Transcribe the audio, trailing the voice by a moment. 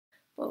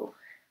Whoa,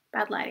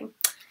 bad lighting.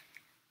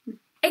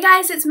 Hey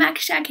guys, it's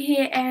Makashaka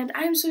here, and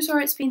I'm so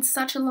sorry it's been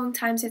such a long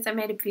time since I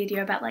made a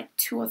video, about like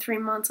 2 or 3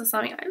 months or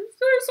something. I'm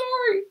so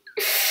sorry.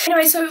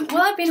 Anyway, so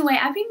while I've been away,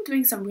 I've been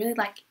doing some really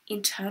like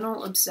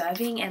internal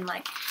observing and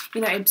like,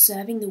 you know,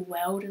 observing the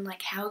world and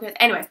like how it goes.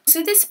 Anyway,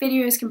 so this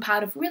video is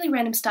compiled of really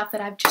random stuff that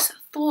I've just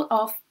thought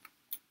of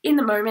in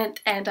the moment,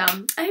 and I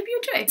hope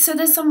you enjoy. So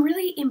there's some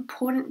really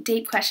important,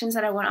 deep questions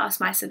that I want to ask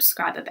my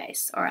subscriber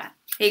base. Alright,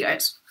 here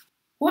goes.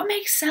 What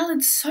makes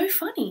salads so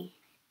funny?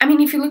 I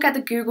mean, if you look at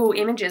the Google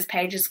Images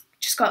page, it's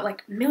just got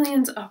like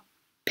millions of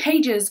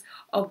pages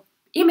of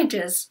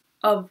images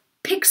of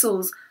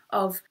pixels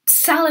of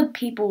salad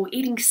people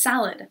eating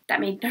salad.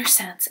 That made no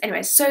sense.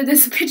 Anyway, so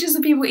there's pictures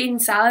of people eating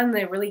salad and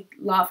they're really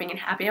laughing and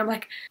happy. I'm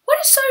like, what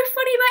is so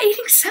funny about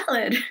eating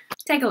salad?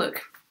 Take a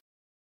look.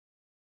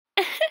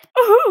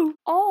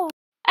 Oh.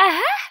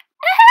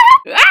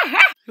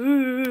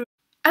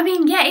 I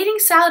mean, yeah, eating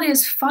salad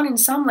is fun in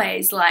some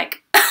ways,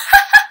 like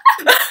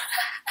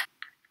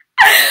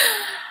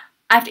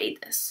I have to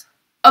eat this.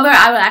 Although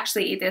I will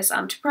actually eat this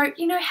to promote,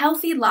 you know,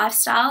 healthy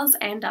lifestyles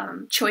and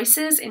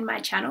choices in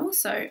my channel,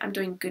 so I'm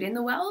doing good in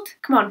the world.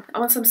 Come on, I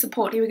want some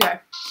support. Here we go.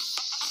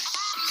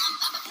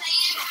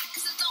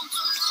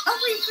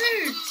 Hungry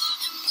food.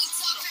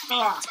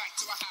 Oh.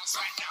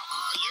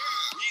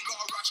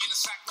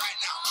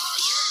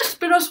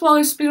 Spit or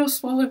swallow, spit or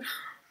swallow.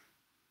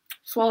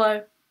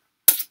 Swallow.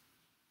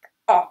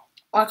 Oh,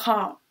 I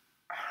can't.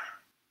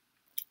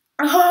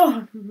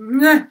 Oh.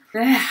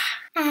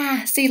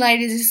 See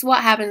ladies, this is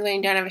what happens when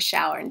you don't have a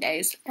shower in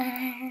days.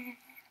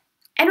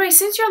 Anyway,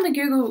 since you're on the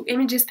Google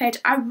Images page,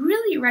 I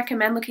really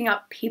recommend looking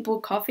up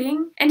people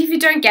coughing. And if you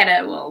don't get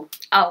it, well,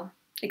 I'll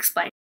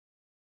explain.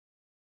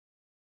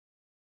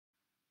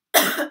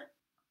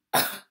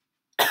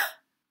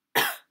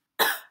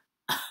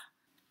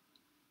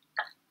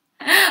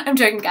 I'm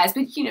joking guys,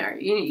 but you know,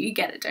 you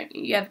get it, don't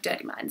you? You have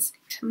dirty minds.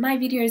 My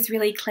videos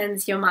really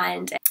cleanse your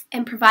mind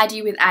and provide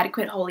you with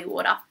adequate holy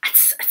water.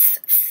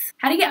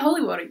 How do you get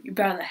holy water? You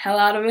burn the hell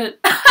out of it.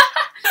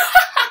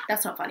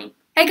 That's not funny.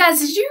 Hey guys,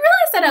 did you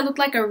realize that I look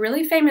like a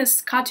really famous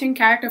cartoon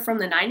character from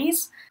the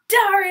 90s?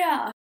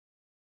 Daria!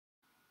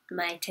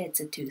 My tits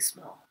are too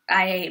small.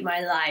 I hate my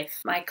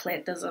life. My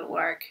clit doesn't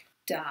work.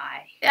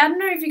 Die. I don't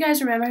know if you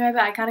guys remember her,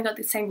 but I kind of got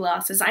the same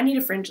glasses. I need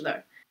a fringe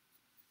though.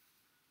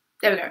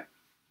 There we go.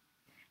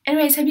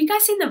 Anyways, have you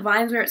guys seen the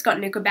Vines where it's got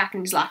Nickelback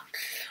and he's like,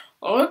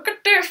 look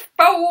at this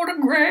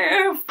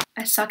photograph?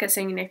 I suck at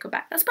singing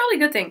Nickelback. That's probably a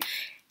good thing.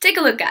 Take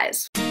a look,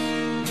 guys. Look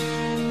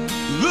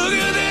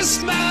at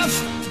this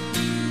mouth.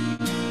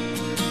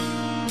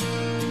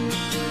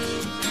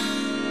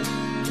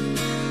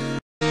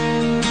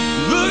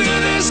 Look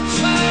at this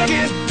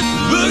faggot.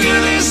 Look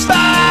at this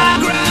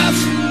photograph.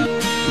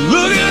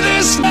 Look at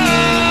this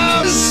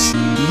mouse.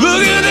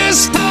 Look at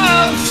this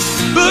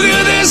mouth. Look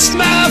at this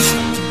mouth.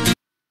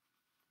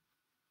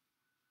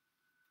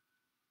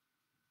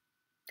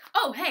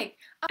 Oh, hey.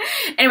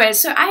 Anyway,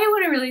 so I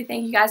want to really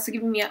thank you guys for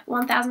giving me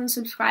 1,000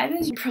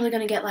 subscribers. I'm probably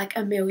going to get like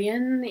 1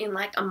 million in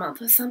like a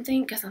month or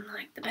something because I'm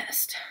like the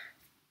best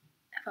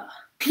ever.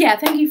 Yeah,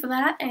 thank you for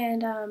that.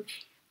 And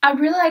I'd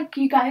really like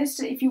you guys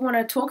to, if you want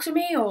to talk to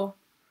me or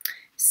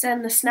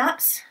send the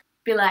snaps,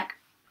 be like,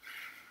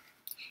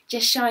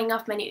 just showing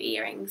off my new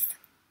earrings.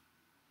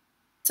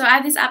 So I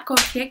have this app called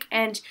Kik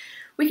and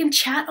we can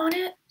chat on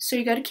it. So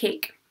you go to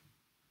Kik.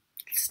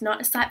 It's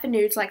not a site for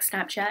nudes like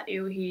Snapchat.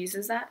 Who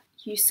uses that?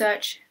 You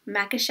search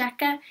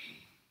Makashaka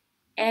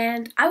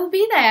and I will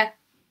be there.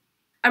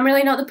 I'm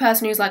really not the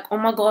person who's like, oh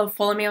my god,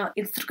 follow me on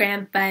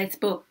Instagram,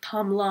 Facebook,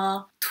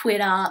 Tumblr,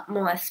 Twitter,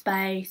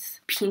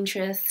 MySpace,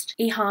 Pinterest,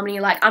 eHarmony.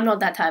 Like, I'm not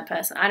that type of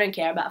person. I don't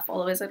care about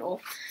followers at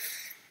all.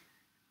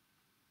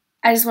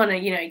 I just want to,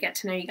 you know, get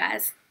to know you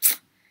guys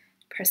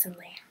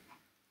personally.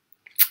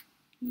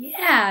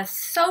 Yeah,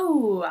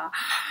 so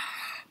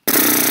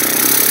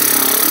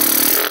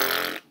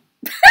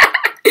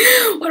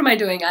what am I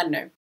doing? I don't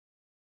know.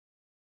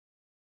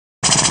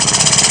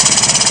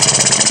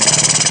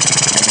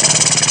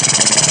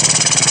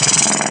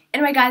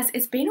 Anyway guys,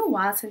 it's been a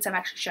while since I've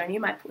actually shown you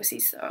my pussy,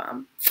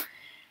 so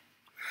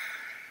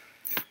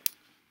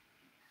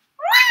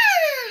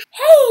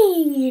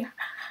hey!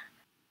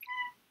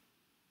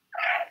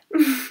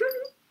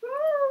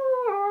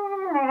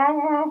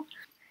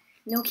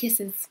 No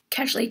kisses.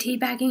 Casually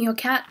teabagging your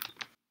cat.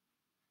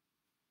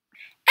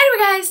 Anyway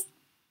guys,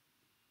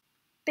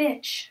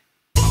 bitch.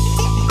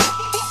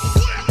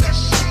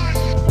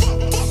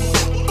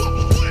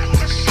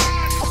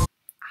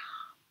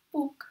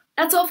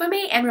 That's all for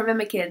me, and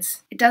remember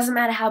kids, it doesn't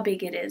matter how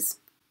big it is,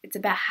 it's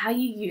about how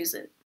you use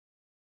it.